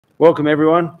Welcome,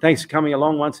 everyone. Thanks for coming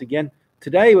along once again.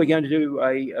 Today, we're going to do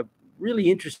a really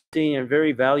interesting and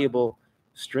very valuable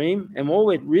stream. And what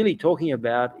we're really talking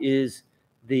about is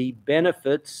the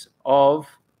benefits of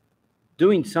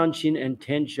doing Sanchin and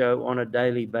Tensho on a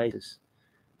daily basis.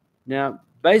 Now,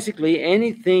 basically,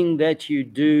 anything that you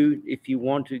do, if you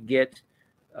want to get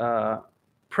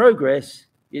progress,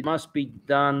 it must be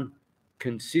done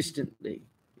consistently.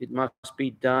 It must be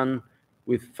done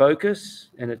with focus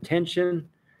and attention,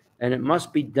 and it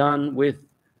must be done with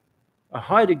a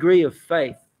high degree of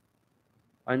faith.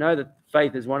 I know that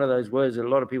faith is one of those words that a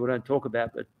lot of people don't talk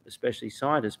about, but especially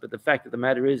scientists. But the fact of the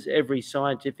matter is, every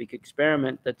scientific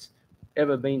experiment that's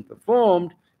ever been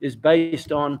performed is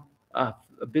based on a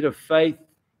bit of faith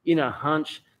in a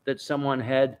hunch that someone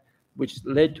had, which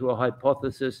led to a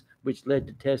hypothesis, which led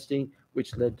to testing,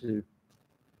 which led to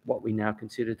what we now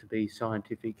consider to be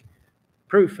scientific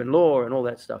proof and law and all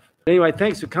that stuff. Anyway,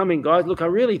 thanks for coming, guys. Look, I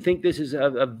really think this is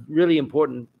a really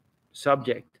important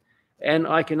subject. And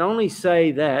I can only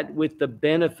say that with the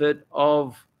benefit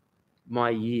of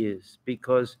my years,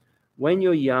 because when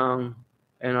you're young,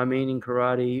 and I mean in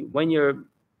karate, when you're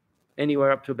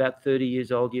anywhere up to about 30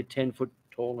 years old, you're 10 foot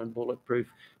tall and bulletproof,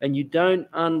 and you don't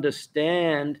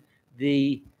understand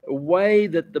the way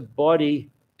that the body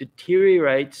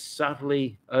deteriorates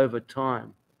subtly over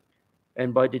time.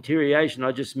 And by deterioration,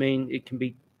 I just mean it can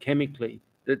be chemically,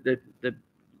 the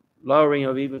lowering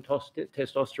of even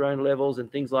testosterone levels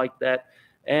and things like that,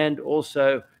 and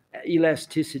also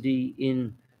elasticity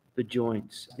in the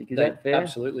joints. Is that fair?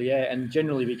 Absolutely, yeah. And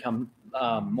generally become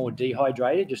more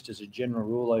dehydrated, just as a general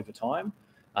rule over time.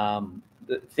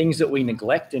 The things that we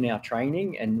neglect in our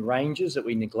training and ranges that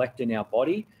we neglect in our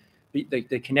body,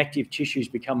 the connective tissues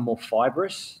become more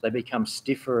fibrous, they become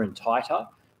stiffer and tighter,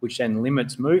 which then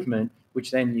limits movement, which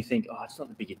then you think, oh, it's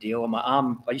not a big a deal. My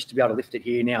arm, I used to be able to lift it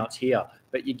here, now it's here.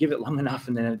 But you give it long enough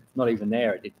and then it's not even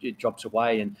there. It drops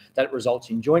away, and that results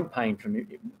in joint pain from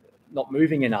not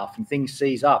moving enough, and things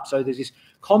seize up. So there's this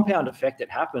compound effect that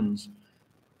happens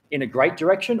in a great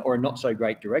direction or a not so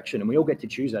great direction, and we all get to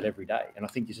choose that every day. And I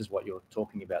think this is what you're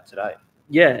talking about today.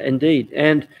 Yeah, indeed.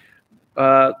 And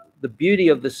the beauty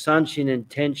of the Sanchin and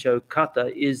Tensho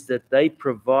kata is that they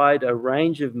provide a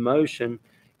range of motion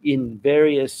in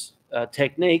various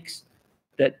techniques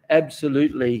that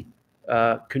absolutely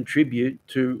contribute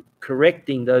to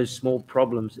correcting those small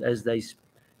problems as they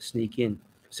sneak in.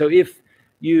 So if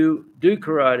you do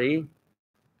karate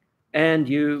and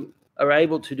you are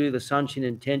able to do the Sanchin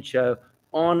and Tensho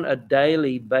on a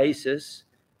daily basis,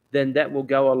 then that will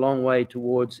go a long way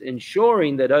towards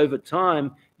ensuring that over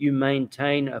time you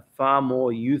maintain a far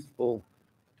more youthful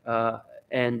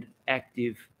and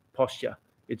active posture.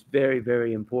 It's very,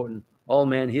 very important. Old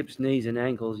man hips, knees, and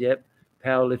ankles. Yep,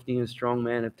 powerlifting and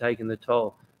strongman have taken the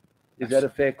toll. Is that a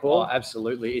fair call? Oh,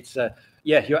 absolutely. It's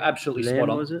yeah, you're absolutely spot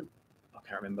on. Was it? I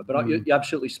can't remember, but you're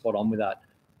absolutely spot on with that.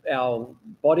 Our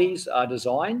bodies are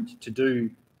designed to do,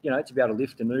 to be able to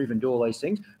lift and move and do all these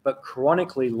things, but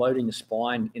chronically loading the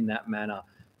spine in that manner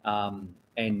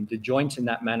and the joints in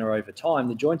that manner over time,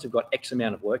 the joints have got X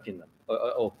amount of work in them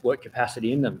or work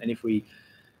capacity in them. And if we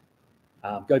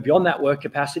go beyond that work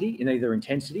capacity in either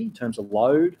intensity, in terms of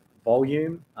load,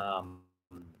 volume,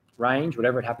 range,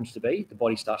 whatever it happens to be, the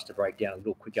body starts to break down a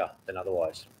little quicker than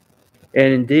otherwise.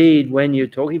 And indeed, when you're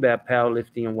talking about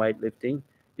powerlifting and weightlifting,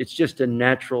 it's just a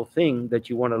natural thing that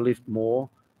you want to lift more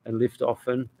and lift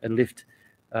often and lift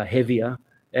heavier.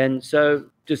 And so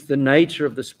just the nature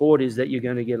of the sport is that you're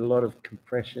going to get a lot of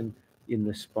compression in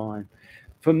the spine.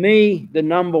 For me, the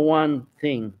number one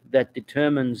thing that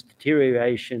determines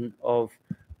deterioration of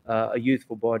a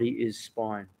youthful body is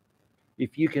spine.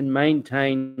 If you can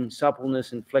maintain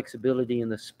suppleness and flexibility in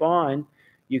the spine,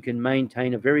 you can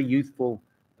maintain a very youthful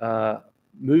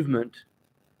movement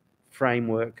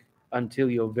framework until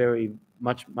you're very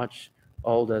much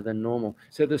older than normal.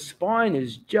 So the spine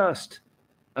is just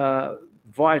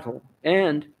vital.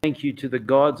 And thank you to the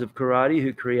gods of karate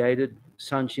who created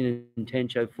Sanchin and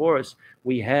Tensho for us.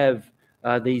 We have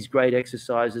these great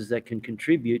exercises that can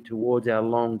contribute towards our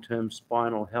long-term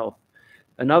spinal health.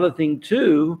 Another thing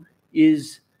too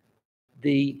is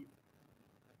the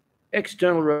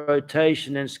external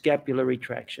rotation and scapular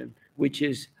retraction, which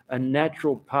is a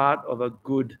natural part of a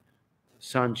good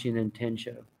Sanchin and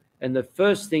Tensho. And the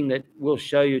first thing that we'll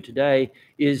show you today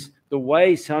is the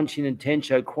way Sanchin and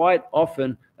Tensho quite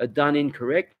often are done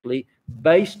incorrectly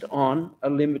based on a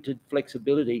limited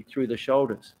flexibility through the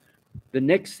shoulders. The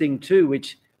next thing too,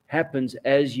 which happens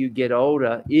as you get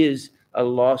older, is a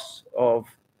loss of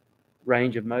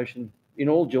range of motion in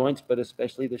all joints, but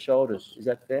especially the shoulders. Is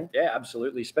that fair? Yeah,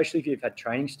 absolutely. Especially if you've had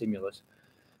training stimulus,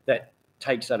 that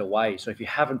takes that away. So if you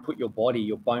haven't put your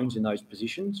bones in those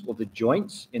positions, or the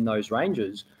joints in those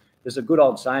ranges, there's a good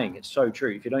old saying, it's so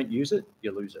true, if you don't use it,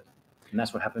 you lose it. And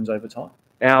that's what happens over time.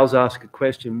 Al's asked a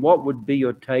question. What would be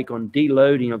your take on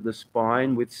deloading of the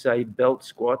spine with, say, belt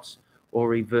squats or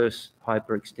reverse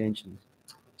hyperextensions?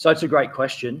 So it's a great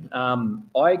question.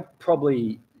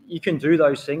 You can do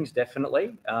those things,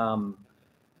 definitely.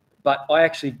 But I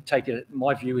actually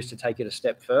my view is to take it a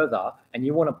step further, and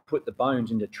you want to put the bones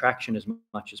into traction as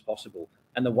much as possible.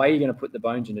 And the way you're going to put the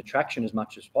bones into traction as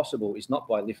much as possible is not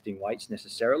by lifting weights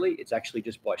necessarily, it's actually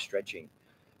just by stretching.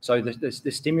 So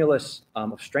the stimulus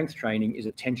of strength training is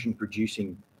a tension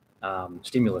producing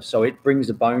stimulus. So it brings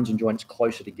the bones and joints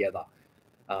closer together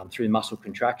through muscle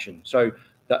contraction. So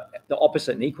the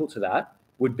opposite and equal to that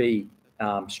would be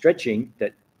stretching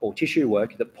or tissue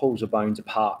work that pulls the bones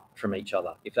apart from each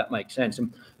other, if that makes sense.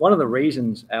 And one of the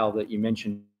reasons, Al, that you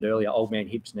mentioned earlier, old man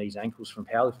hips, knees, ankles from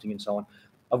powerlifting and so on,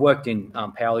 I've worked in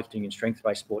powerlifting and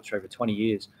strength-based sports for over 20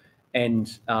 years.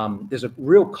 And there's a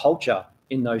real culture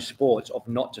in those sports of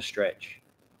not to stretch.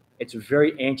 It's a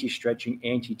very anti-stretching,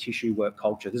 anti-tissue work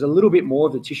culture. There's a little bit more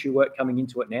of the tissue work coming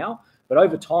into it now, but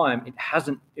over time, it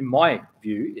hasn't, in my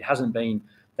view, it hasn't been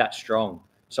that strong.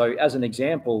 So as an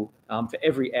example, for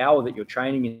every hour that you're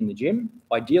training in the gym,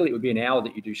 ideally it would be an hour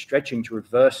that you do stretching to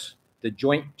reverse the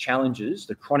joint challenges,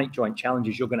 the chronic joint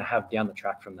challenges you're going to have down the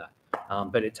track from that.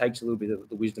 But it takes a little bit of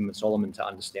the wisdom of Solomon to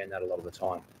understand that a lot of the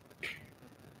time.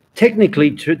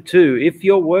 Technically, too, if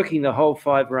you're working the whole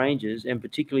 5 ranges, and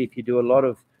particularly if you do a lot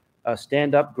of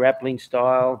stand-up grappling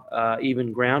style,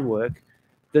 even groundwork,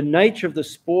 the nature of the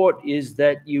sport is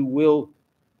that you will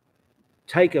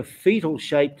take a fetal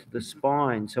shape to the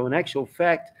spine. So in actual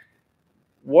fact,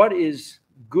 what is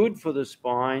good for the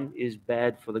spine is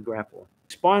bad for the grapple.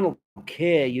 Spinal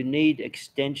care, you need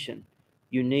extension.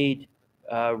 You need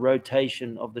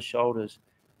rotation of the shoulders.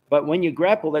 But when you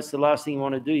grapple, that's the last thing you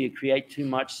want to do. You create too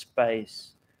much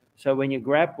space. So when you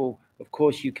grapple, of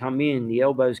course, you come in, the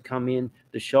elbows come in,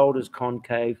 the shoulders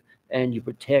concave, and you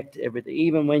protect everything.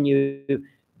 Even when you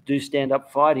do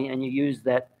stand-up fighting and you use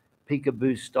that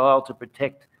peekaboo style to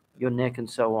protect your neck and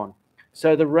so on.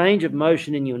 So the range of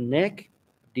motion in your neck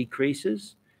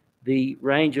decreases, the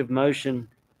range of motion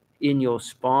in your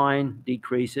spine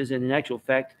decreases, and in actual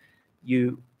fact,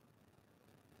 you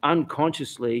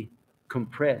unconsciously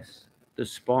compress the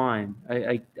spine.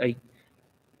 A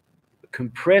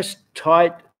compressed,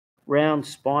 tight, round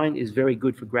spine is very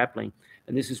good for grappling.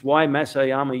 And this is why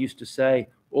Masayama used to say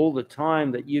all the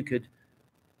time that you could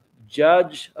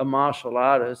judge a martial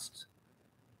artist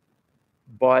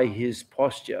by his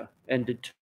posture and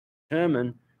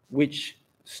determine which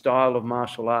style of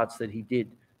martial arts that he did.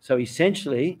 So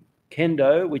essentially,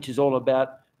 Kendo, which is all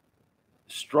about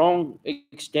strong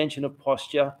extension of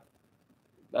posture,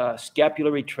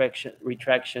 scapular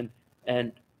retraction,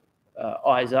 and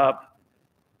eyes up,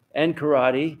 and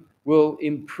karate will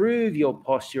improve your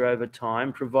posture over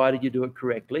time, provided you do it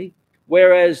correctly.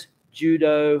 Whereas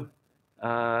judo,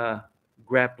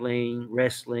 grappling,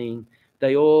 wrestling,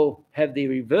 they all have the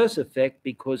reverse effect,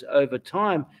 because over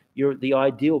time, you're at the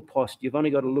ideal posture. You've only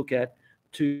got to look at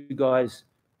 2 guys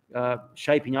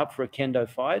shaping up for a kendo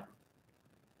fight,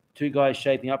 2 guys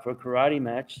shaping up for a karate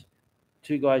match,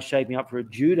 2 guys shaping up for a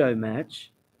judo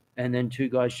match, and then 2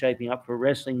 guys shaping up for a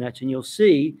wrestling match. And you'll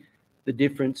see the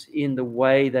difference in the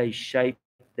way they shape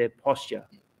their posture.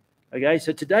 Okay,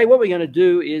 so today what we're going to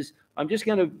do is I'm just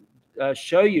going to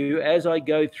show you as I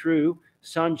go through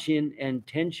Sanchin and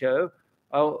Tensho.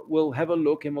 We'll have a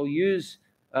look and we'll use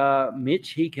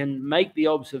Mitch. He can make the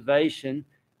observation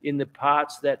in the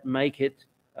parts that make it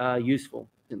useful.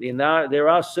 And there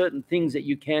are certain things that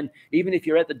you can, even if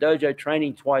you're at the dojo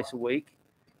training twice a week,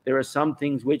 there are some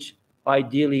things which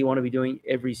ideally you want to be doing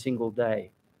every single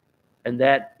day. And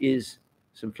that is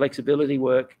some flexibility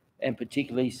work, and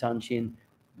particularly Sanchin.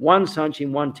 1 Sanchin,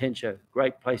 1 Tensho.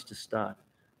 Great place to start.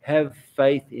 Have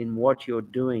faith in what you're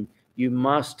doing. You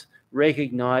must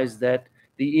recognize that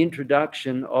the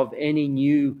introduction of any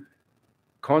new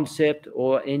concept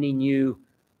or any new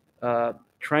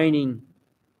training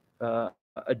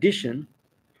addition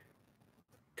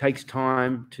takes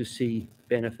time to see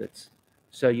benefits.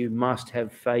 So you must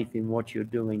have faith in what you're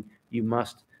doing.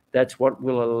 That's what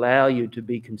will allow you to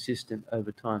be consistent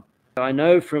over time. I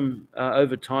know from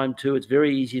over time too, it's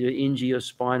very easy to injure your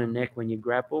spine and neck when you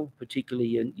grapple,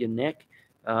 particularly your neck,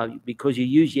 because you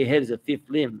use your head as a 5th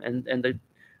limb, and the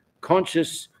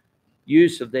conscious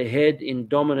use of the head in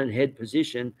dominant head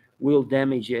position will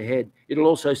damage your head. It'll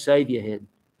also save your head.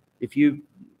 If you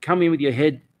come in with your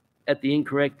head at the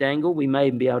incorrect angle, we may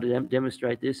be able to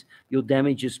demonstrate this, you'll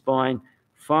damage your spine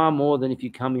far more than if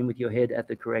you come in with your head at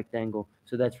the correct angle.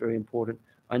 So that's very important.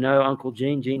 I know Uncle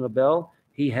Gene LaBelle,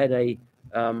 he had a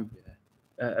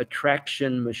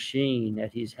traction machine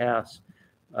at his house.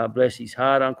 Bless his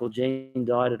heart, Uncle Gene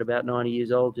died at about 90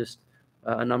 years old just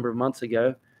a number of months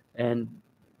ago. And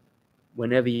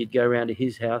whenever you'd go around to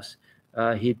his house,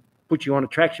 he'd put you on a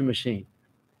traction machine.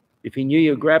 If he knew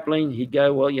you're grappling, he'd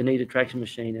go, well, you need a traction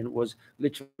machine. And it was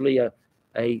literally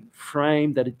a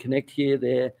frame that would connect here,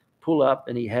 there, pull up,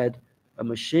 and he had a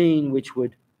machine which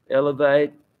would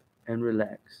elevate and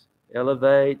relax,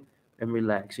 elevate and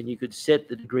relax. And you could set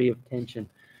the degree of tension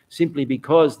simply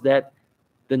because that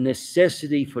the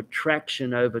necessity for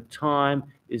traction over time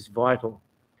is vital.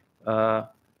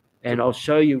 And I'll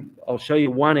show you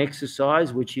one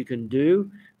exercise which you can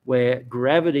do where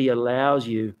gravity allows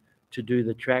you to do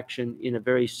the traction in a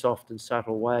very soft and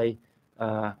subtle way,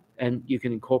 and you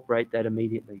can incorporate that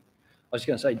immediately. I was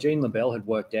going to say, Gene LaBelle had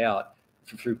worked out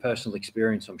through personal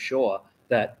experience, I'm sure,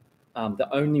 that the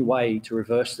only way to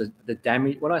reverse the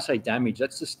damage, when I say damage,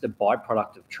 that's just the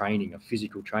byproduct of training, of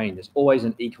physical training. There's always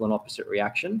an equal and opposite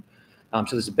reaction. So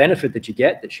there's a benefit that you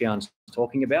get that Xian's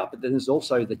talking about, but then there's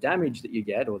also the damage that you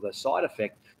get or the side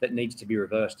effect that needs to be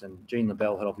reversed. And Gene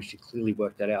LaBelle had obviously clearly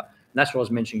worked that out. And that's what I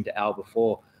was mentioning to Al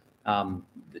before.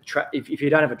 If you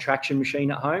don't have a traction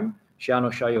machine at home, Xian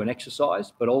will show you an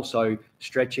exercise, but also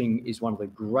stretching is one of the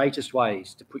greatest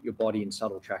ways to put your body in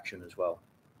subtle traction as well.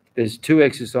 There's two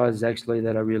exercises actually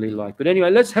that I really like. But anyway,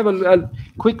 let's have a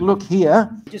quick look here.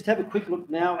 Just have a quick look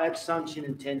now at Sanchin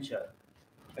and Tensho.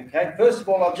 Okay, first of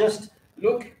all, I'll just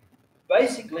look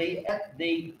basically at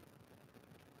the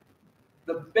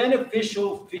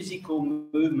beneficial physical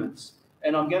movements.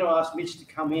 And I'm going to ask Mitch to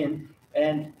come in,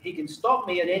 and he can stop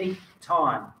me at any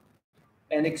time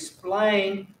and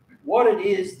explain what it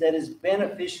is that is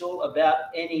beneficial about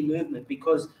any movement,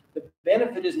 because the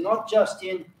benefit is not just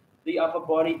in the upper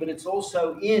body, but it's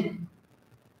also in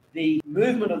the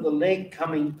movement of the leg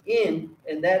coming in,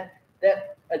 and that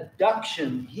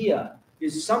adduction here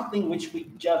is something which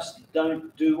we just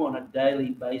don't do on a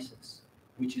daily basis,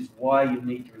 which is why you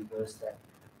need to reverse that.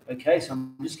 Okay, so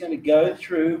I'm just going to go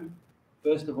through,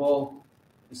 first of all,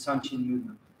 the Sanchin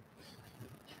movement.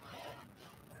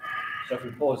 So if we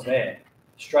pause there,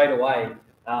 straight away,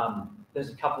 there's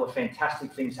a couple of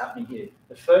fantastic things happening here.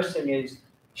 The first thing is,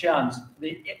 Xian's,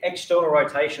 the external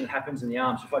rotation happens in the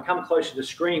arms. If I come close to the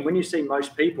screen, when you see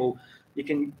most people, you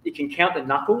can count the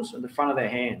knuckles on the front of their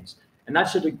hands. And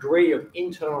that's a degree of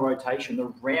internal rotation,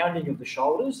 the rounding of the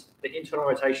shoulders, the internal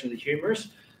rotation of the humerus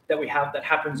that we have that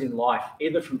happens in life,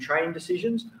 either from training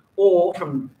decisions or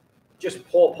from just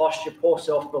poor posture, poor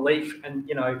self-belief, and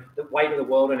the weight of the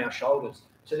world on our shoulders.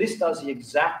 So this does the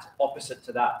exact opposite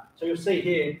to that. So you'll see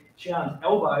here, Xian's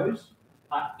elbows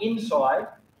are inside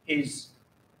his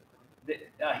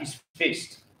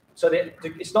fist. So that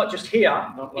it's not just here,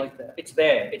 not like that. It's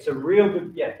there. It's a real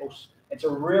good, it's a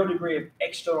real degree of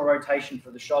external rotation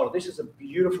for the shoulder. This is a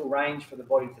beautiful range for the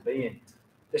body to be in.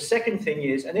 The second thing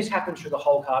is, and this happens through the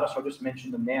whole kata, so I'll just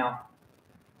mention them now,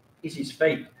 is his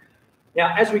feet.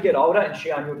 Now, as we get older, and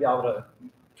Xian, you'll be able to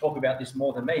talk about this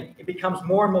more than me, it becomes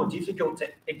more and more difficult to,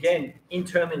 again,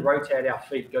 internally rotate our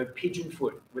feet, go pigeon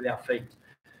foot with our feet.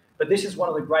 But this is one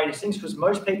of the greatest things, because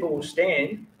most people will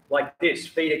stand like this,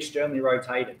 feet externally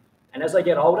rotated. And as they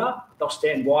get older, they'll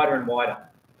stand wider and wider.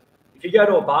 If you go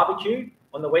to a barbecue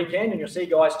on the weekend and you'll see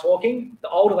guys talking, the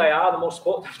older they are, the more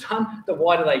sport they've done, the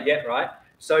wider they get, right?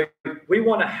 So we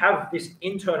want to have this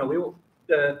internal,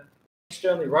 the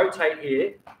externally rotate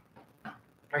here.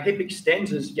 Our hip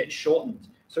extensors get shortened.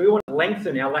 So we want to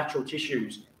lengthen our lateral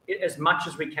tissues as much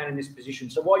as we can in this position.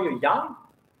 So while you're young,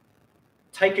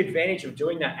 take advantage of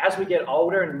doing that. As we get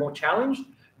older and more challenged,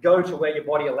 go to where your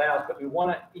body allows, but we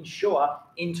want to ensure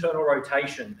internal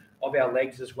rotation of our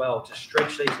legs as well to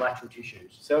stretch these lateral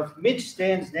tissues. So if Mitch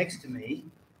stands next to me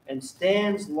and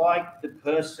stands like the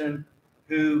person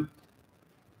who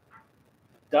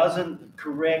doesn't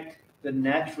correct the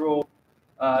natural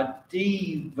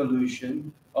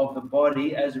devolution of the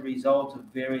body as a result of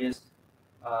various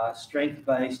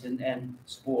strength-based and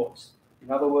sports.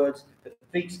 In other words, the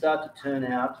feet start to turn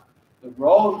out,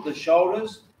 the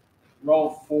shoulders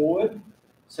roll forward,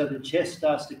 so the chest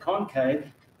starts to concave,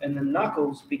 and the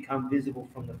knuckles become visible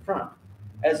from the front.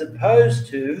 As opposed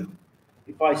to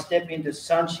if I step into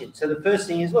Sanchin. So the first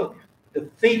thing is, look, the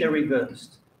feet are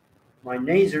reversed. My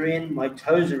knees are in, my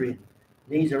toes are in.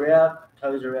 Knees are out,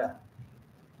 toes are out.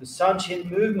 The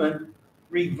Sanchin movement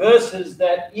reverses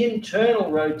that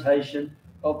internal rotation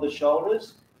of the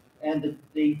shoulders and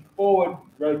the forward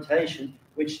rotation,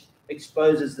 which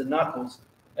exposes the knuckles.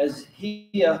 As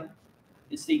here,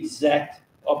 it's the exact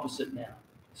opposite now.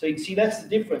 So you see, that's the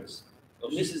difference.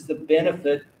 And this is the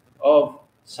benefit of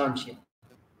Sanchin.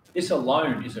 This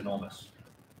alone is enormous.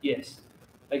 Yes.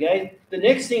 Okay. The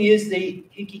next thing is the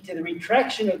hikite, the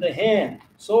retraction of the hand.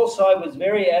 Sosai was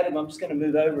very adamant. I'm just going to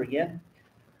move over again.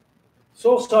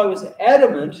 Sosai was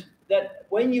adamant that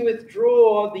when you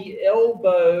withdraw, the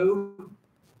elbow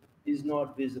is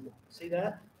not visible. See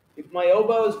that? If my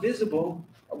elbow is visible,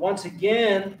 once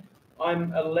again,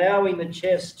 I'm allowing the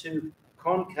chest to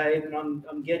concave, and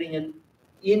I'm getting an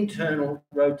internal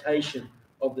rotation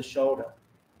of the shoulder.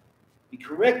 The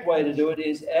correct way to do it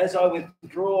is, as I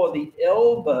withdraw, the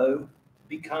elbow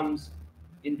becomes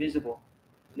invisible.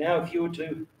 Now, if you were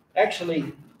to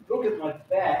actually look at my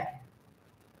back,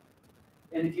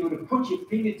 and if you were to put your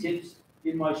fingertips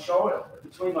in my shoulder,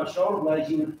 between my shoulder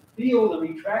blades, you would feel the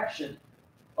retraction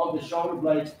of the shoulder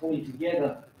blades pulling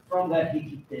together from that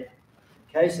hikite there.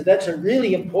 Okay, so that's a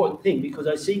really important thing, because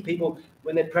I see people,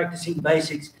 when they're practicing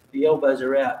basics, the elbows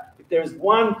are out. If there is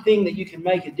one thing that you can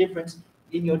make a difference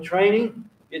in your training,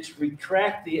 it's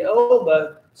retract the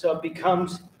elbow so it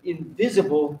becomes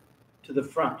invisible to the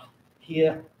front,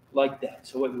 here like that.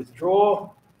 So we withdraw,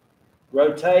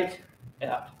 rotate,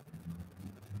 out.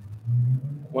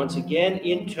 Once again,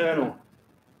 internal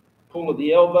pull of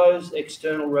the elbows,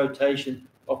 external rotation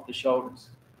of the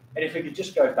shoulders. And if we could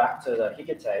just go back to the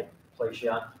hikite, please,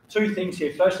 Xian. Two things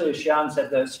here. Firstly, as Xian said,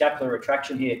 the scapular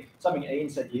retraction here. Something Ian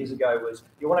said years ago was,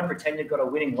 you want to pretend you've got a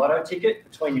winning lotto ticket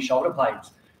between your shoulder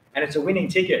blades. And it's a winning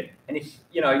ticket. And if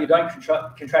you don't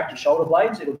contract your shoulder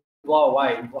blades, it'll blow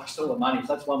away. You've lost all the money.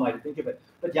 So that's one way to think of it.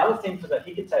 But the other thing for the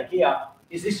hikite here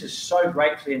is this is so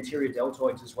great for the anterior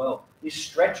deltoids as well. This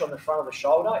stretch on the front of the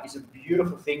shoulder is a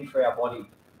beautiful thing for our body.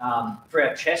 For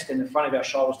our chest and the front of our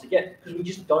shoulders to get, because we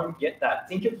just don't get that.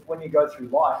 Think of when you go through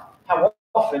life, how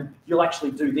often you'll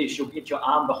actually do this. You'll get your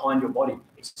arm behind your body.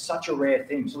 It's such a rare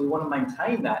thing. So we want to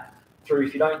maintain that through,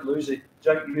 if you don't use it,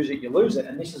 you lose it.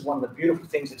 And this is one of the beautiful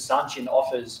things that Sanchin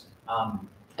offers all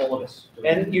of us.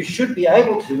 And you should be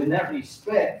able to, in that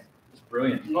respect. It's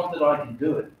brilliant. Not that I can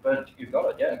do it, but you've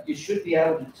got it, yeah. You should be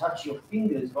able to touch your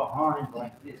fingers behind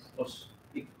like this.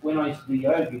 When I used to do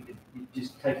yoga, you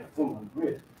just take a full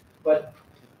grip. But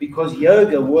because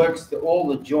yoga works all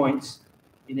the joints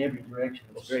in every direction,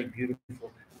 it's very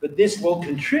beautiful. But this will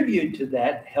contribute to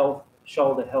that health,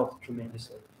 shoulder health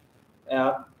tremendously.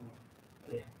 Out,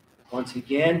 there. Once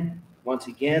again,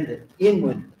 the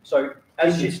inward. So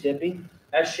as you're stepping,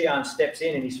 as Xian steps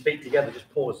in and his feet together,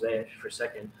 just pause there for a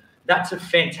second. That's a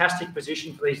fantastic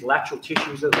position for these lateral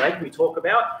tissues of the leg we talk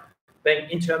about, being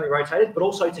internally rotated, but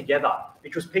also together,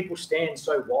 because people stand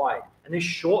so wide, and this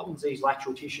shortens these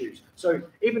lateral tissues. So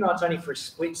even though it's only for a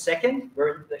split second,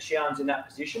 where the Xian's in that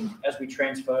position, as we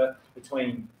transfer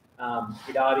between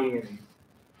Hidari and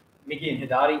Migi and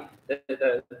Hidari,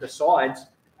 the sides,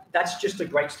 that's just a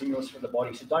great stimulus for the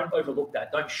body. So don't overlook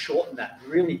that. Don't shorten that.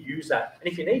 Really use that.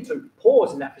 And if you need to,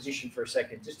 pause in that position for a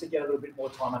second, just to get a little bit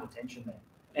more time and attention there.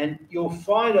 And you'll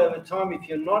find over time, if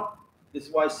you're not, this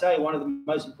is why I say one of the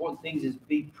most important things is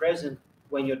be present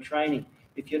when you're training.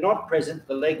 If you're not present,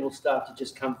 the leg will start to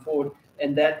just come forward,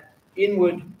 and that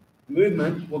inward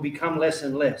movement will become less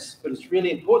and less. But it's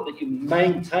really important that you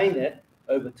maintain that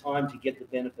over time to get the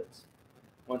benefits.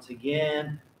 Once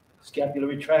again, scapular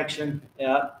retraction,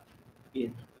 out,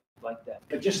 in, like that.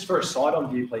 But just for a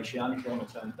side-on view, please, Xian, if you want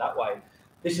to turn it that way.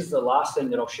 This is the last thing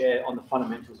that I'll share on the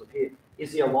fundamentals of here,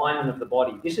 is the alignment of the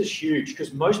body. This is huge,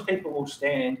 because most people will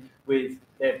stand with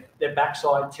their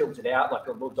backside tilted out like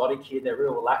a lordotic here. They're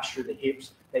real relaxed through the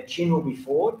hips. Their chin will be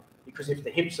forward, because if the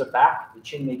hips are back, the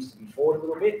chin needs to be forward a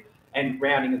little bit, and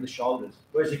rounding of the shoulders.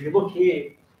 Whereas if you look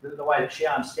here, the way that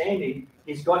Xian's standing,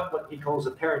 he's got what he calls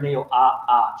a perineal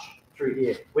arch through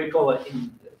here. We call it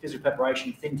in physical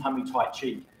preparation thin tummy, tight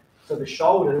cheek. So the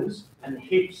shoulders and the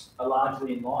hips are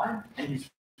largely in line, and he's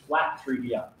flat through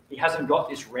here. He hasn't got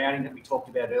this rounding that we talked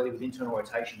about earlier with internal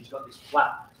rotation. He's got this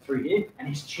flat through here, and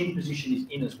his chin position is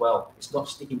in as well. It's not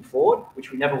sticking forward,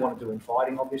 which we never want to do in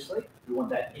fighting, obviously. We want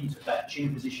that into that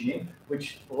chin position in,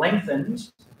 which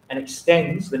lengthens and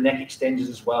extends the neck extenders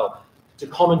as well. It's a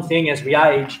common thing as we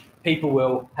age. People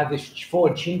will have this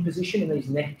forward chin position, and these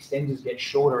neck extenders get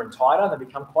shorter and tighter. They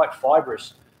become quite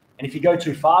fibrous. And if you go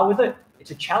too far with it,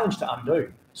 it's a challenge to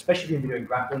undo, especially if you're doing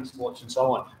grappling sports and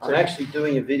so on. I'm actually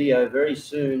doing a video very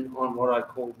soon on what I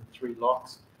call the 3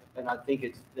 locks. And I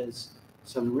think there's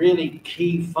some really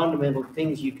key fundamental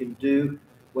things you can do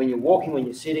when you're walking, when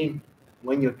you're sitting,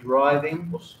 when you're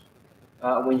driving,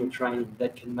 when you're training,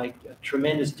 that can make a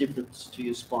tremendous difference to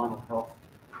your spinal health.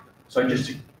 So just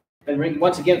to... And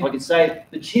once again, if I could say,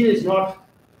 the chin is not,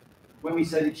 when we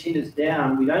say the chin is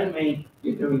down, we don't mean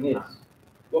you're doing this.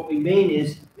 what we mean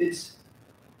is it's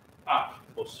up.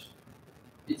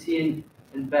 It's in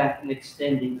and back and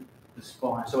extending the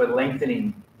spine. So we're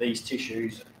lengthening these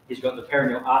tissues. He's got the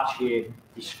perineal arch here.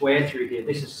 He's square through here.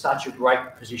 This is such a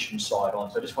great position side on.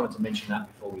 So I just wanted to mention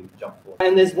that before we jump forward.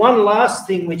 And there's one last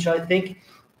thing which I think,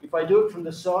 if I do it from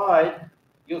the side,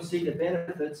 you'll see the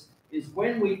benefits, is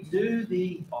when we do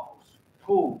the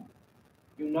pull,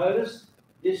 you'll notice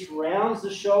this rounds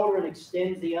the shoulder and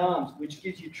extends the arms, which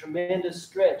gives you tremendous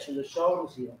stretch in the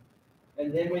shoulders here.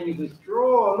 And then when you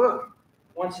withdraw, look,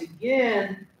 once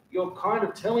again, you're kind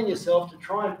of telling yourself to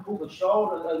try and pull the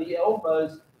shoulder or the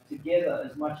elbows together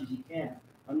as much as you can.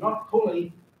 I'm not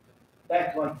pulling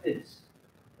back like this,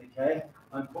 okay?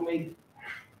 I'm pulling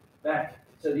back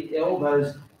so the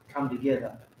elbows come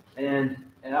together. And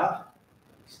out,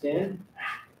 extend,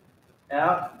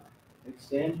 out,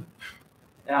 extend,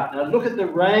 out. Now look at the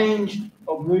range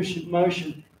of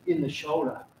motion in the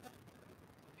shoulder.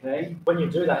 Okay. When you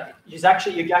do that, you're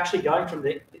actually going from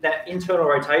that internal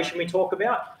rotation we talk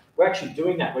about. We're actually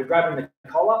doing that. We're grabbing the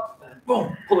collar and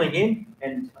boom, pulling in,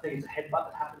 and I think it's a headbutt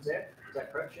that happens there. Is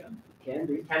that correct, Sharon? Can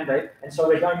be. Can be. And so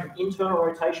we're going from internal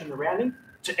rotation, the rounding,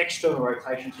 to external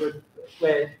rotation. So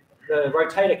where the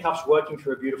rotator cuff's working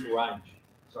through a beautiful range.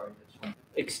 Sorry.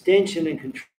 Extension and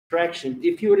contraction.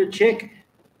 If you were to check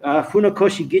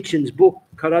Funakoshi Gichin's book,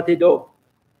 Karate Do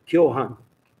Kyohan,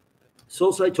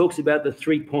 Sosai talks about the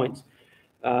 3 points.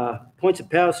 Points of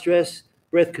power stress,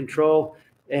 breath control,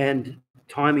 and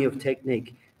timing of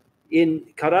technique. In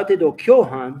Karate Do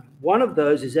Kyohan, one of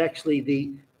those is actually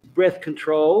the breath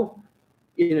control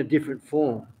in a different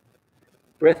form.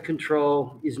 Breath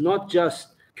control is not just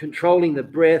controlling the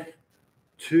breath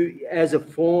as a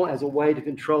way to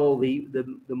control the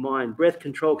mind. Breath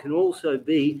control can also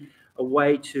be a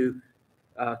way to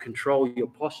control your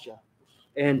posture.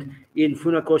 And in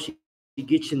Funakoshi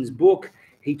Gichin's book,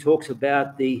 he talks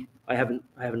about I haven't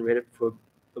read it for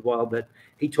a while, but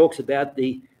he talks about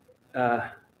the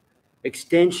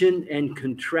extension and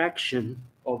contraction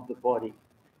of the body.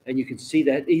 And you can see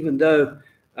that even though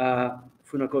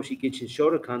Funakoshi Gichin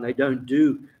Shotokan, they don't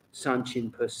do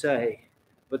Sanchin per se,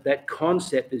 but that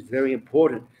concept is very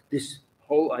important. This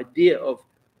whole idea of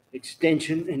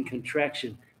extension and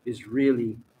contraction is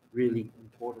really, really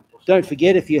important. Don't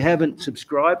forget, if you haven't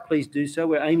subscribed, please do so.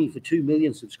 We're aiming for 2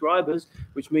 million subscribers,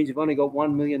 which means we've only got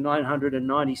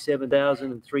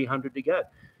 1,997,300 to go.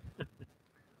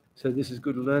 So this is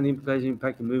good to learn the implications,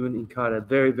 impact, and movement in kata.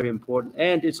 Very, very important.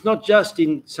 And it's not just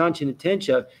in Sanchin and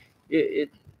Tensho. The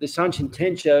Sanchin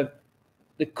Tensho,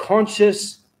 the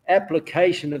conscious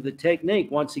application of the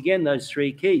technique. Once again, those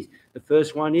 3 keys. The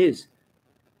first one is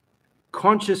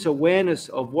conscious awareness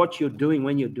of what you're doing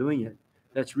when you're doing it.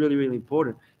 That's really, really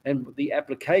important. And the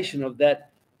application of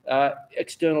that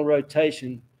external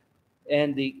rotation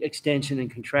and the extension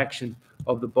and contraction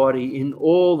of the body in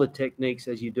all the techniques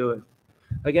as you do it.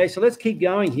 Okay, so let's keep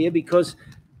going here, because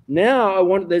now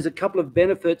there's a couple of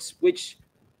benefits which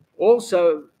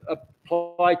also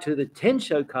apply to the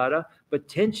Tensho kata, but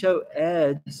Tensho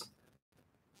adds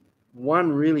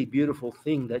one really beautiful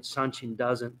thing that Sanchin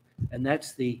doesn't, and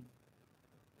that's the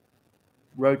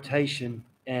rotation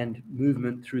and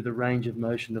movement through the range of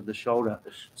motion of the shoulder.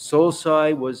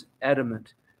 Sosai was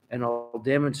adamant, and I'll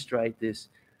demonstrate this,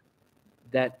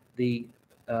 that the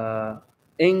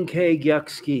Enke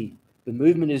Gyaksuki, the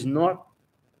movement is not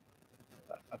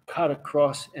a cut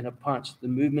across and a punch. The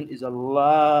movement is a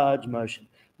large motion.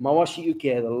 Mawashi uke,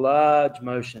 the large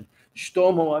motion.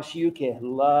 Shito mawashi uke,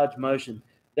 large motion.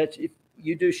 That's if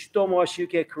you do shito mawashi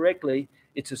uke correctly,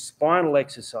 it's a spinal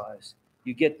exercise.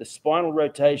 You get the spinal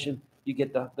rotation, you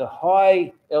get the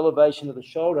high elevation of the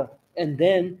shoulder, and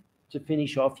then to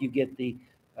finish off, you get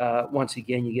once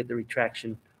again, you get the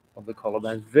retraction of the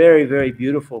collarbone. Very, very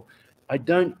beautiful. I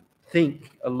don't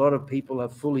think a lot of people are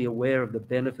fully aware of the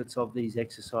benefits of these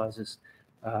exercises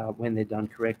when they're done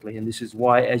correctly. And this is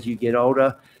why, as you get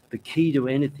older, the key to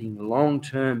anything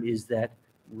long-term is that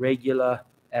regular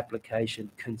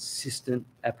application, consistent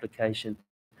application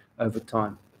over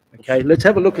time. Okay, let's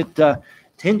have a look at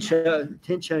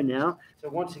Tensho now. So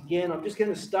once again, I'm just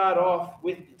going to start off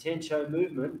with the Tensho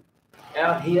movement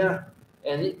out here.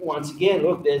 And once again,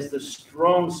 look, there's the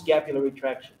strong scapular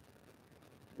retraction.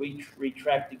 We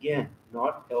retract again,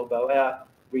 not elbow out.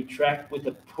 Retract with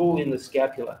a pull in the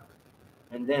scapula.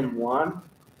 And then one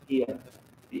here.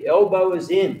 The elbow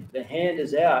is in, the hand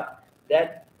is out.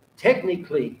 That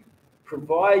technically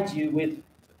provides you with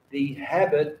the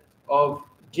habit of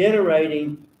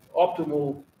generating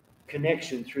optimal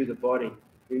connection through the body.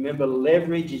 Remember,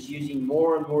 leverage is using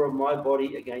more and more of my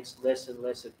body against less and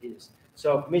less of his.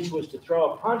 So if Mitch was to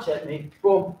throw a punch at me,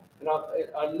 boom, and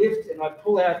I lift and I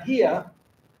pull out here,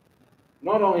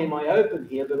 not only am I open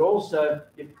here, but also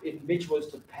if Mitch was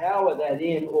to power that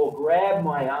in or grab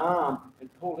my arm and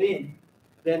pull in,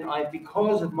 then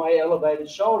because of my elevated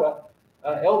shoulder,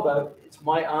 elbow, it's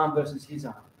my arm versus his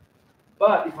arm.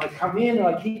 But if I come in and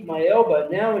I keep my elbow,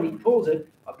 now when he pulls it,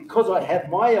 because I have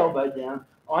my elbow down,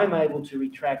 I'm able to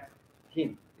retract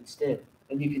him instead.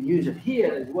 And you can use it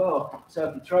here as well. So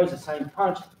if he throws the same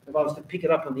punch, if I was to pick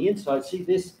it up on the inside, see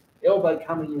this elbow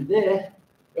coming in there,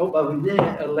 elbow in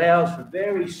there allows for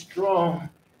very strong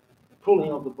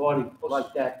pulling of the body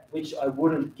like that, which I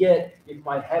wouldn't get if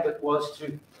my habit was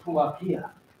to pull up here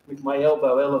with my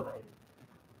elbow elevated.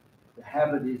 The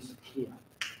habit is here.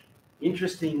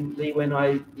 Interestingly, when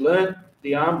I learned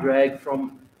the arm drag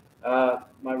from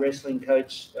my wrestling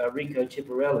coach, Rico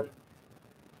Chiparelli,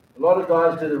 a lot of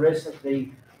guys do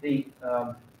the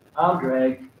arm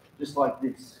drag just like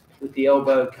this, with the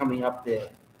elbow coming up there.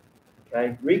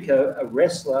 Okay, Rico, a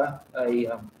wrestler,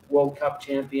 a World Cup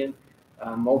champion,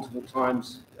 multiple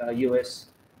times US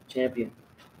champion,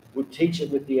 would teach it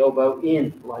with the elbow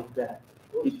in like that.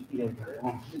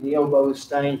 The elbow is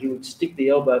staying, he would stick the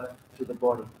elbow to the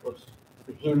body. For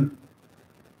him,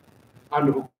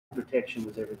 underhook protection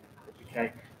was everything.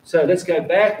 Okay, so let's go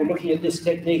back. We're looking at this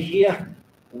technique here.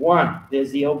 1,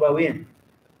 there's the elbow in.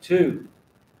 2,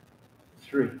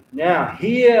 3. Now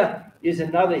here is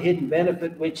another hidden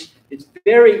benefit, which it's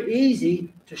very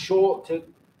easy to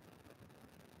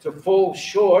fall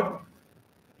short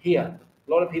here.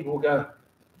 A lot of people will go,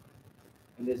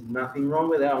 and there's nothing wrong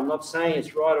with that. I'm not saying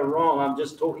it's right or wrong. I'm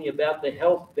just talking about the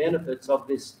health benefits of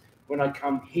this when I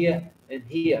come here and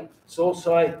here. It's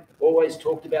also always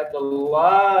talked about the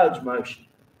large motion.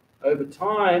 Over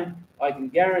time, I can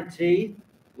guarantee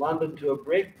London to a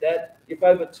brick that if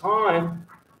over time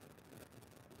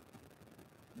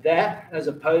that, as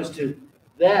opposed to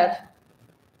that,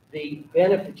 the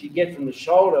benefit you get from the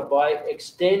shoulder by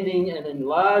extending and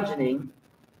enlarging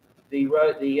the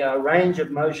range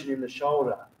of motion in the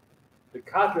shoulder. The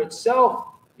kata itself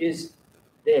is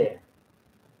there.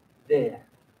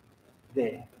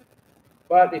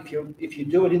 But if you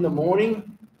do it in the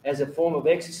morning as a form of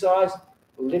exercise,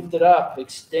 lift it up,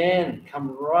 extend,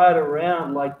 come right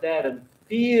around like that, and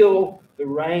feel the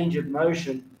range of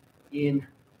motion in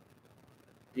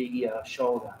the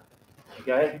shoulder.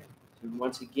 Okay, so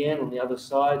once again on the other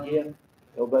side here,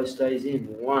 elbow stays in.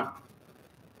 1,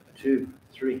 2,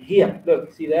 3. Here,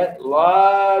 look, see that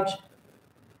large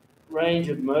range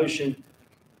of motion.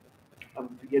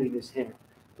 I'm forgetting this hand.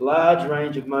 Large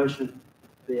range of motion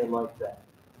there like that.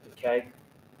 Okay,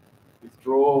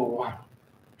 withdraw. 1,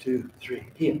 2, 3.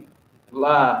 Here,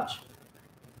 large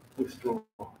withdraw.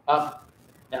 Up,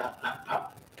 out,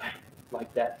 up, bang,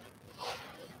 like that.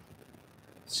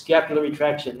 Scapular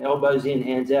retraction, elbows in,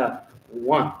 hands out.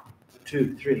 1,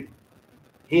 2, 3.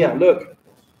 Here, look.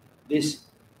 This.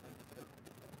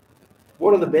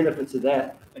 What are the benefits of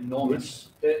that? Enormous.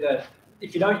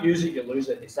 If you don't use it, you lose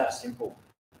it. It's that simple.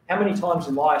 How many times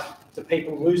in life do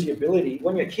people lose the ability?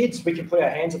 When we're kids, we can put our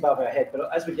hands above our head, but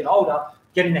as we get older,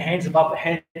 getting the hands above the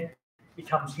head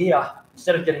becomes here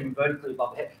instead of getting vertically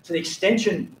above the head. So the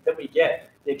extension that we get,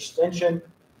 the extension,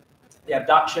 the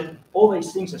abduction, all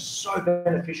these things are so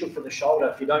beneficial for the shoulder.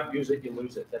 If you don't use it, you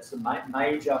lose it. That's the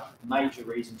major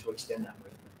reason to extend that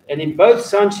movement. And in both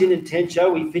Sanchin and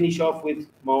Tensho, we finish off with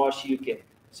mawashi uke.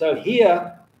 So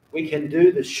here we can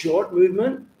do the short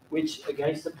movement, which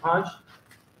against the punch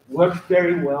works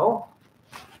very well.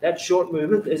 That short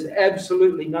movement, there's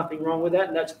absolutely nothing wrong with that,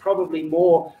 and that's probably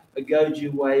more a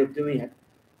Goju way of doing it.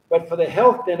 But for the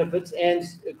health benefits, and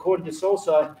according to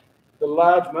Solsai, the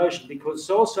large motion, because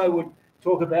Solsai would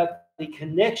talk about the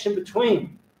connection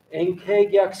between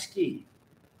Enke Gyakski,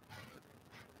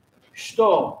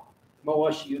 Shito,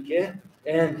 Mawashi Uke,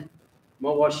 and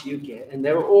Mawashi Uke. And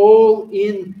they're all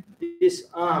in this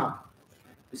arm,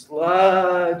 this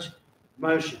large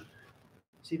motion.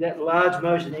 See that large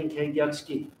motion, Enke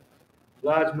Gyakski,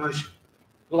 large motion,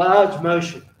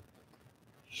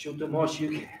 Shuto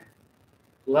Mawashi Uke,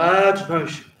 large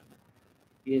motion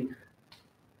in.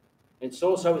 And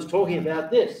Solsai was talking about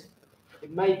this.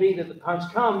 It may be that the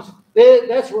punch comes, there,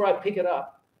 that's where I pick it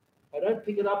up. I don't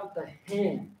pick it up at the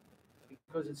hand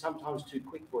because it's sometimes too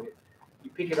quick for you.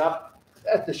 You pick it up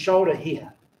at the shoulder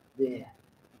here, there,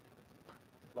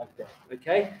 like that,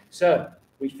 okay? So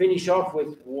we finish off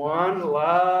with one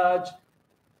large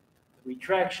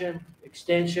retraction,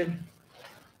 extension,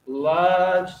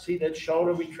 large, see that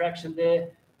shoulder retraction there,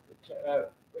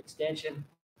 extension,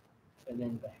 and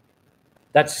then back.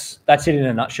 That's it in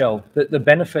a nutshell. The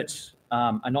benefits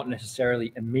are not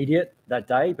necessarily immediate that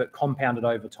day, but compounded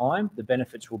over time, the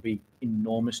benefits will be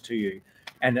enormous to you.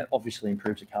 And it obviously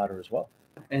improves the kata as well.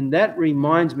 And that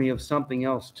reminds me of something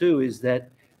else too, is that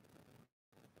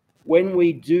when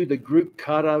we do the group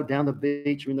kata down the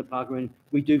beach or in the park,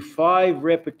 we do 5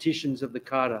 repetitions of the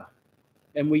kata.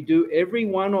 And we do every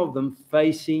one of them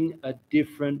facing a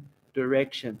different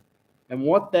direction. And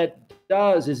what that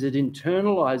does is it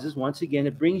internalizes, once again,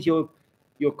 it brings your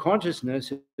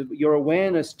consciousness, your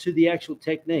awareness to the actual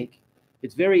technique.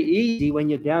 It's very easy when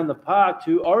you're down the park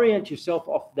to orient yourself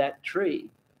off that tree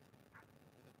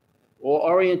or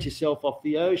orient yourself off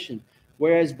the ocean.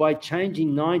 Whereas by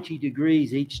changing 90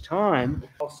 degrees each time,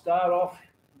 I'll start off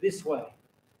this way,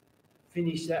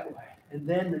 finish that way. And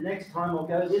then the next time I'll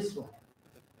go this way.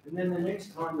 And then the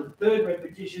next time, the 3rd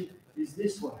repetition is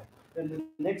this way. And the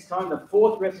next time, the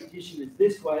 4th repetition is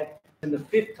this way. And the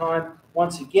 5th time,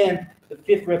 once again, the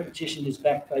 5th repetition is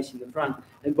back facing the front.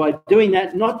 And by doing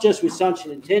that, not just with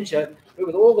Sanchin and Tensho, but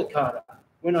with all the kata,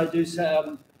 when I do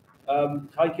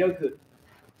taikyoku,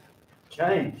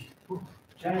 change.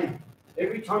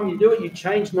 Every time you do it, you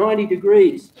change 90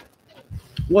 degrees.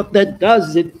 What that does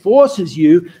is it forces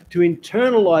you to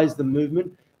internalize the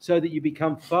movement so that you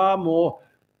become far more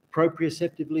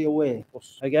proprioceptively aware.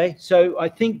 Okay, so I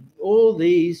think all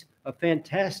these are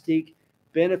fantastic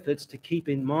benefits to keep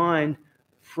in mind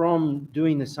from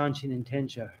doing the Sanchin and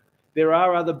Tensho. There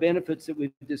are other benefits that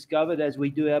we've discovered as we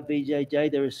do our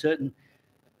BJJ. There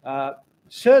are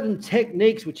certain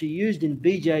techniques which are used in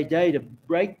BJJ to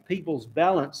break people's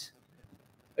balance.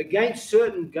 Against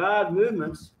certain guard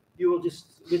movements, you will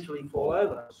just literally fall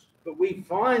over. But we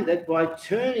find that by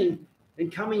turning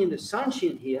and coming into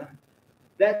Sanchin here,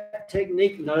 that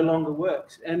technique no longer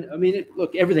works. And I mean,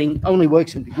 look, everything only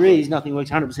works in degrees. Nothing works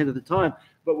 100% of the time.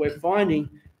 But we're finding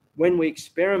when we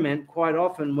experiment quite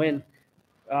often when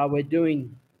we're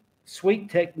doing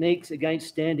sweep techniques against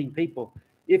standing people,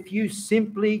 if you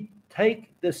simply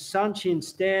take the Sanchin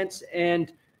stance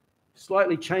and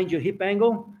slightly change your hip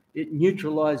angle, it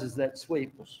neutralizes that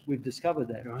sweep. We've discovered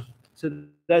that, right? So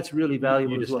that's really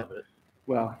valuable as well. It.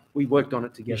 Well, we worked on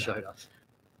it together. You showed us.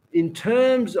 In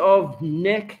terms of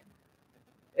neck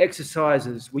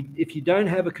exercises, if you don't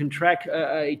have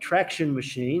a traction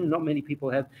machine, not many people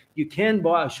have, you can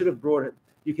buy, I should have brought it,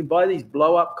 you can buy these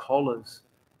blow-up collars.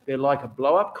 They're like a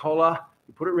blow-up collar,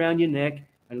 you put it around your neck,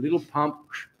 and a little pump,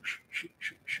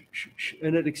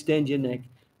 and it extends your neck.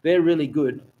 They're really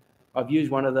good. I've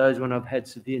used one of those when I've had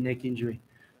severe neck injury.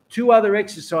 2 other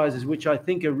exercises which I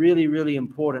think are really, really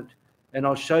important, and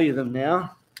I'll show you them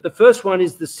now. The first one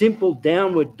is the simple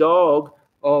downward dog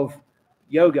of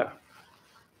yoga.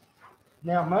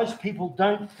 Now, most people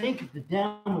don't think of the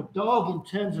downward dog in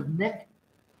terms of neck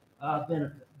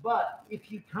benefit. But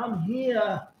if you come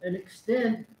here and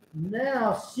extend,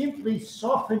 now simply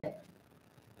soften it.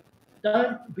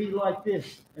 Don't be like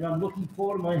this. And I'm looking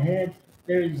forward to my hand.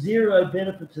 There is 0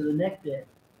 benefit to the neck there.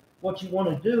 What you want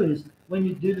to do is, when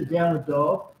you do the downward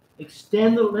dog,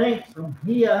 extend the length from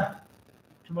here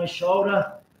to my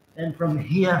shoulder and from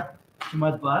here to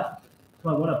my butt. So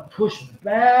I want to push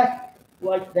back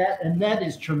like that, and that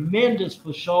is tremendous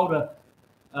for shoulder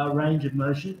range of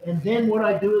motion. And then what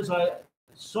I do is I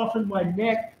soften my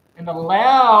neck and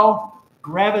allow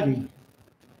gravity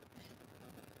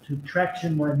to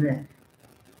traction my neck.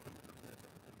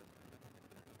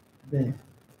 There.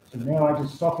 So now I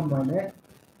just soften my neck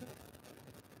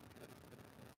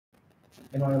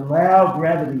and I allow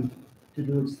gravity to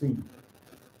do its thing.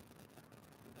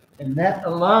 And that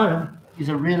alone is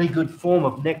a really good form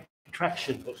of neck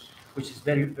traction, which is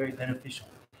very, very beneficial.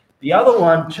 The other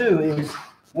one too is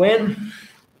when,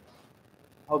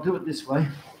 I'll do it this way,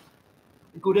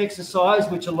 a good exercise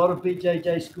which a lot of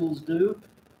BJJ schools do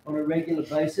on a regular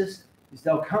basis is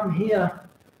they'll come here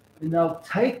and they'll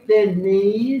take their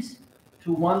knees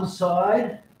to one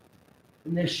side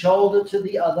and their shoulder to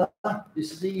the other.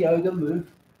 This is the yoga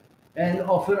move. And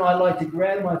often I like to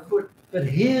grab my foot, but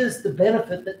here's the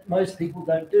benefit that most people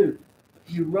don't do.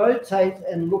 You rotate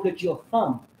and look at your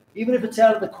thumb, even if it's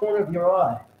out of the corner of your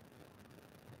eye.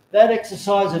 That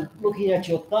exercise of looking at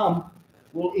your thumb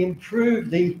will improve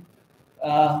the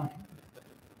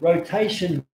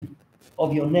rotation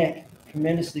of your neck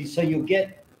tremendously. So you'll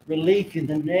get relief in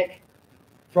the neck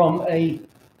from a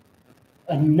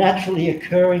naturally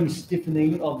occurring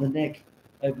stiffening of the neck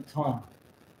over time.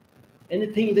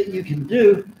 Anything that you can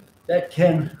do that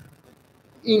can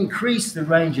increase the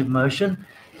range of motion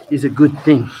is a good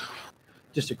thing.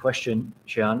 Just a question,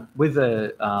 Xian. With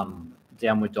a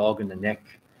downward dog in the neck,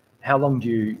 how long do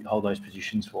you hold those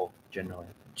positions for generally?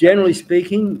 Generally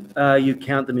speaking, you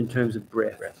count them in terms of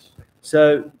breath.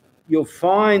 So you'll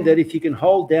find that if you can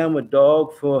hold downward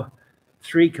dog for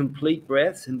 3 complete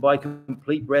breaths, and by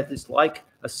complete breath, it's like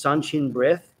a Sanchin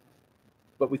breath,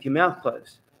 but with your mouth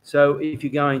closed. So if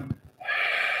you're going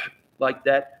like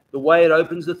that, the way it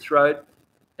opens the throat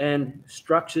and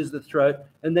structures the throat,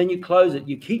 and then you close it.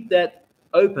 You keep that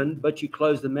open, but you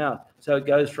close the mouth. So it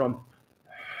goes from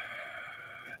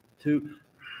to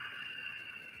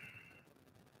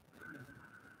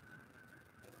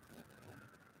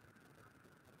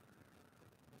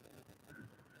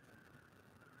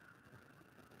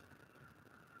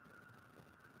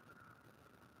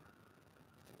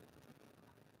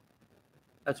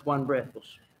that's 1 breath.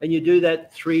 And you do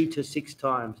that 3 to 6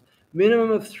 times.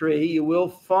 Minimum of 3. You will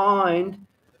find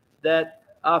that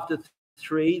after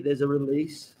 3, there's a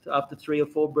release. After 3 or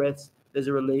 4 breaths, there's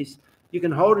a release. You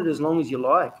can hold it as long as you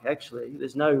like, actually.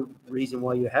 There's no reason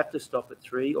why you have to stop at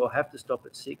 3 or have to stop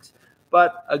at 6.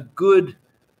 But a good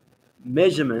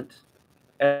measurement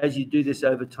as you do this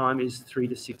over time is 3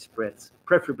 to 6 breaths,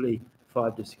 preferably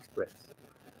 5 to 6 breaths.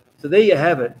 So there you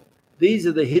have it. These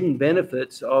are the hidden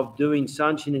benefits of doing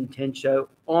Sanchin and Tensho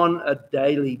on a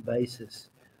daily basis.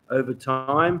 Over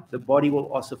time, the body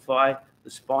will ossify,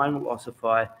 the spine will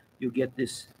ossify. You'll get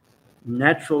this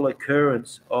natural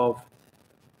occurrence of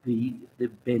the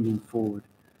bending forward.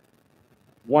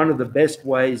 One of the best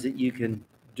ways that you can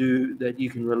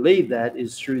relieve that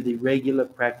is through the regular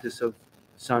practice of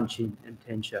Sanchin and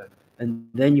Tensho. And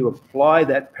then you apply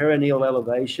that perineal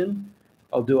elevation.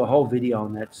 I'll do a whole video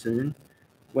on that soon.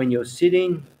 When you're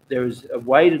sitting, there is a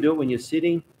way to do it when you're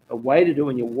sitting, a way to do it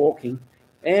when you're walking,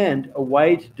 and a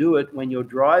way to do it when you're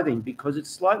driving, because it's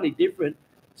slightly different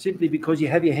simply because you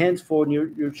have your hands forward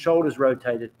and your shoulders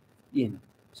rotated in.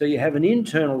 So you have an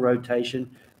internal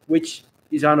rotation, which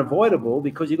is unavoidable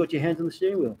because you've got your hands on the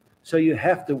steering wheel. So you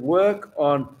have to work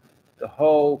on the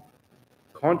whole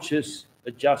conscious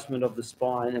adjustment of the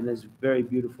spine, and there's very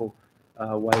beautiful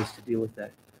ways to deal with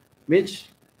that. Mitch,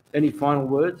 any final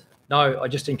words? No, I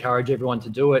just encourage everyone to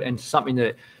do it. And something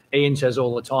that Ian says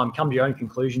all the time, come to your own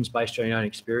conclusions based on your own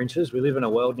experiences. We live in a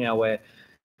world now where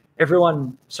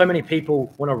so many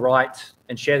people want to write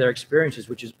and share their experiences,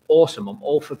 which is awesome. I'm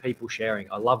all for people sharing.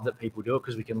 I love that people do it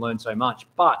because we can learn so much.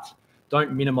 But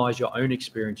don't minimize your own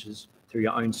experiences through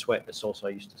your own sweat, as also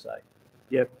used to say.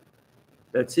 Yep,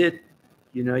 that's it.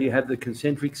 You know, you have the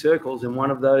concentric circles, and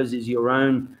one of those is your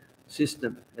own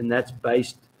system, and that's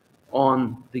based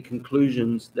on the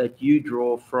conclusions that you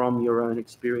draw from your own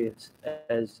experience,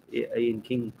 as Ian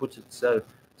King puts it so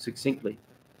succinctly.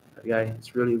 Okay,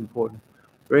 it's really important.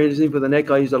 Very interesting for the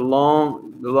neck. I use the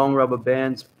long rubber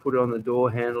bands, put it on the door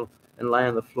handle, and lay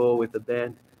on the floor with the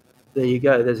band. There you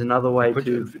go. There's another way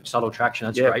to subtle traction.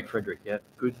 That's great, Frederick. Yeah,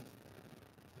 good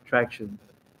traction.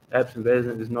 Absence of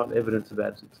evidence is not evidence of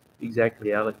absence.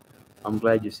 Exactly, Alec. I'm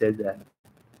glad you said that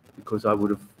because I would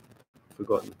have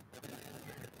forgotten.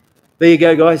 There you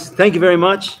go, guys. Thank you very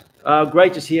much.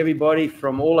 Great to see everybody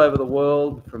from all over the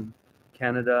world, from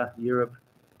Canada, Europe,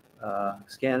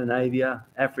 Scandinavia,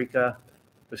 Africa,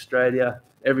 Australia,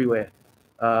 everywhere.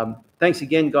 Thanks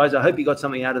again, guys. I hope you got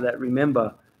something out of that.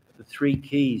 Remember, the 3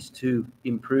 keys to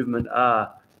improvement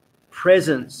are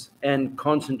presence and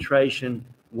concentration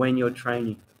when you're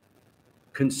training,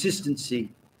 consistency,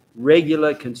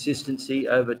 regular consistency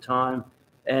over time,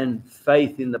 and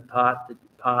faith in the path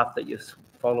that you're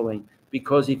following.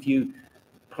 Because if you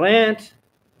plant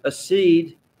a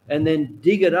seed and then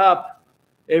dig it up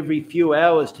every few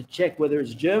hours to check whether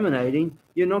it's germinating,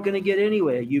 you're not going to get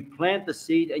anywhere. You plant the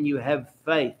seed and you have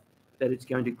faith that it's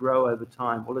going to grow over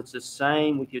time. Well, it's the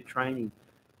same with your training.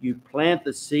 You plant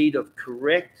the seed of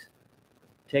correct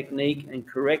technique and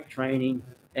correct training,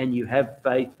 and you have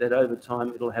faith that over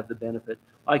time it'll have the benefit.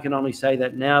 I can only say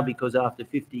that now because after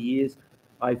 50 years,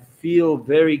 I feel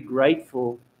very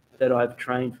grateful that I've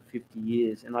trained for 50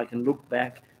 years, and I can look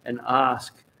back and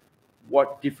ask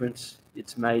what difference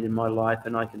it's made in my life,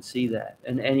 and I can see that.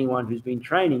 And anyone who's been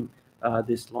training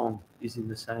this long is in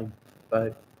the same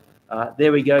boat.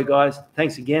 There we go, guys.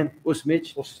 Thanks again. Us,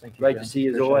 Mitch. Thank you, Great to see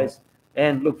you as always.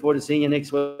 And look forward to seeing you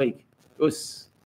next week. Us.